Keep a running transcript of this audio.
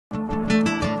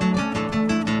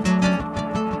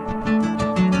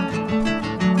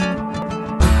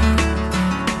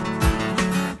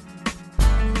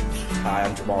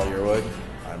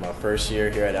first year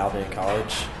here at Albion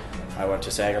College. I went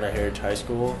to Saginaw Heritage High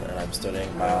School, and I'm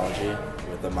studying biology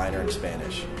with a minor in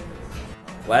Spanish.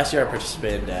 Last year I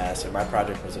participated in DAS, and my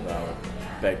project was about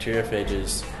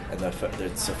bacteriophages and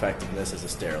its effectiveness as a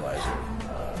sterilizer.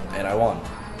 And I won.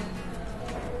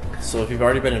 So if you've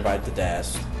already been invited to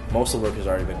DAS, most of the work has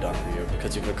already been done for you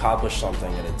because you've accomplished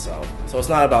something in itself. So it's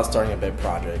not about starting a big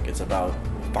project, it's about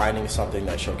finding something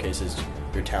that showcases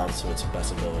your talents to its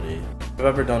best ability. If you've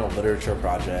ever done a literature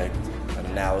project, an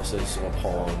analysis of a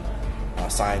poem, a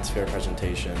science fair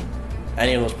presentation,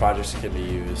 any of those projects can be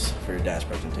used for your DAS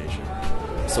presentation.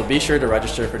 So be sure to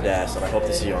register for DAS, and I hope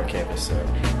to see you on campus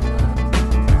soon.